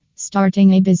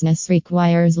Starting a business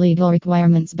requires legal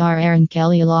requirements. Aaron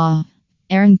Kelly Law.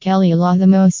 Aaron Kelly Law. The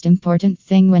most important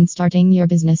thing when starting your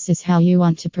business is how you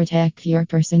want to protect your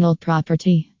personal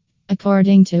property.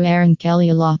 According to Aaron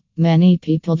Kelly Law, many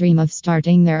people dream of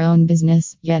starting their own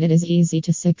business, yet it is easy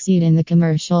to succeed in the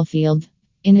commercial field.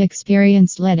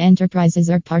 Inexperienced-led enterprises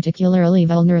are particularly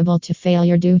vulnerable to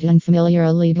failure due to unfamiliar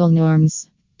legal norms.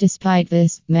 Despite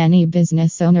this, many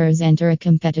business owners enter a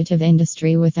competitive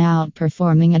industry without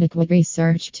performing adequate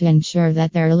research to ensure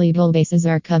that their legal bases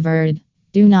are covered.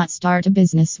 Do not start a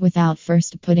business without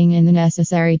first putting in the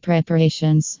necessary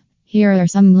preparations. Here are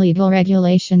some legal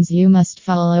regulations you must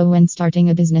follow when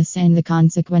starting a business and the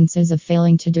consequences of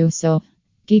failing to do so.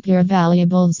 Keep your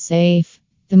valuables safe.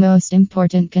 The most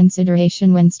important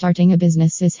consideration when starting a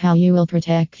business is how you will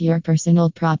protect your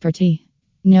personal property.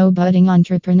 No budding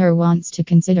entrepreneur wants to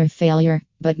consider failure,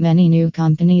 but many new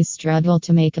companies struggle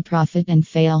to make a profit and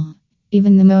fail.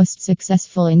 Even the most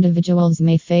successful individuals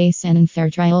may face an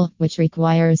unfair trial, which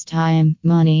requires time,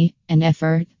 money, and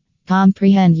effort.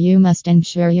 Comprehend: you must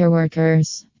insure your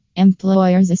workers.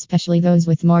 Employers, especially those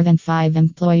with more than 5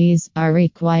 employees, are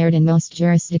required in most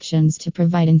jurisdictions to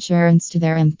provide insurance to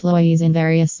their employees in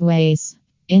various ways.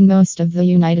 In most of the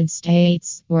United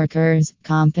States, workers'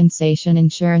 compensation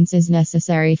insurance is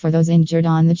necessary for those injured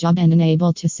on the job and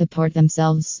unable to support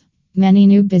themselves. Many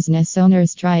new business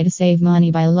owners try to save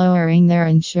money by lowering their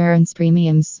insurance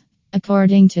premiums.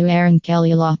 According to Aaron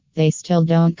Kelly Law, they still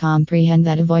don't comprehend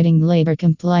that avoiding labor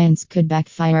compliance could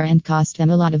backfire and cost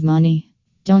them a lot of money.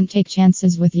 Don't take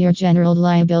chances with your general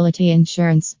liability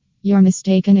insurance. You're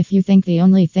mistaken if you think the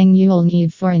only thing you'll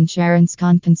need for insurance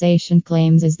compensation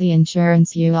claims is the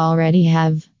insurance you already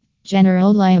have.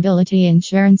 General liability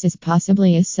insurance is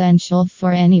possibly essential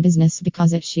for any business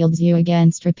because it shields you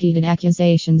against repeated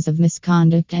accusations of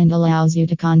misconduct and allows you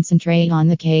to concentrate on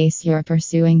the case you're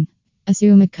pursuing.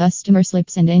 Assume a customer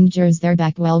slips and injures their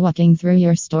back while walking through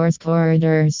your store's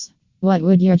corridors. What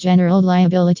would your general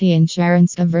liability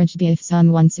insurance coverage be if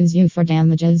someone sues you for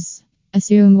damages?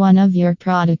 Assume one of your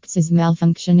products is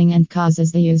malfunctioning and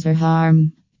causes the user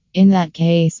harm. In that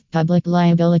case, public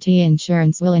liability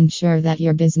insurance will ensure that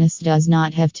your business does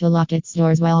not have to lock its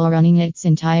doors while running its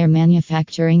entire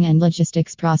manufacturing and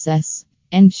logistics process.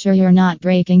 Ensure you're not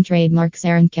breaking trademarks.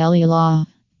 Aaron Kelly Law.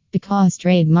 Because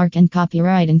trademark and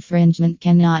copyright infringement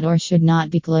cannot or should not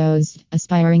be closed,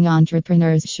 aspiring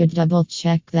entrepreneurs should double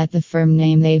check that the firm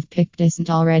name they've picked isn't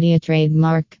already a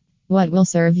trademark. What will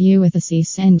serve you with a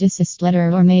cease and desist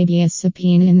letter or maybe a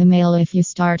subpoena in the mail if you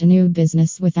start a new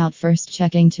business without first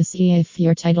checking to see if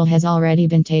your title has already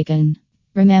been taken?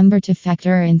 Remember to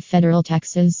factor in federal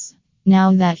taxes.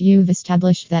 Now that you've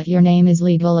established that your name is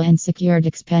legal and secured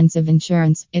expensive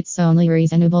insurance, it's only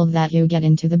reasonable that you get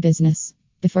into the business.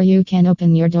 Before you can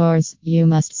open your doors, you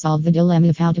must solve the dilemma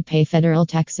of how to pay federal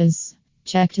taxes.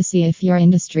 Check to see if your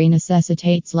industry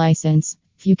necessitates license.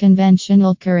 Few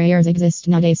conventional careers exist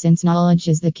nowadays since knowledge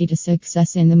is the key to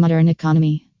success in the modern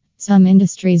economy. Some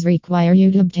industries require you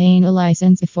to obtain a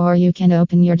license before you can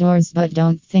open your doors, but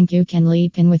don't think you can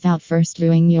leap in without first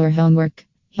doing your homework.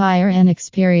 Hire an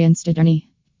experienced attorney.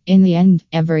 In the end,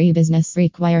 every business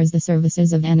requires the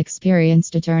services of an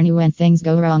experienced attorney when things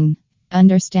go wrong.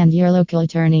 Understand your local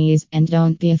attorneys and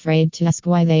don't be afraid to ask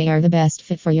why they are the best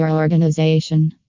fit for your organization.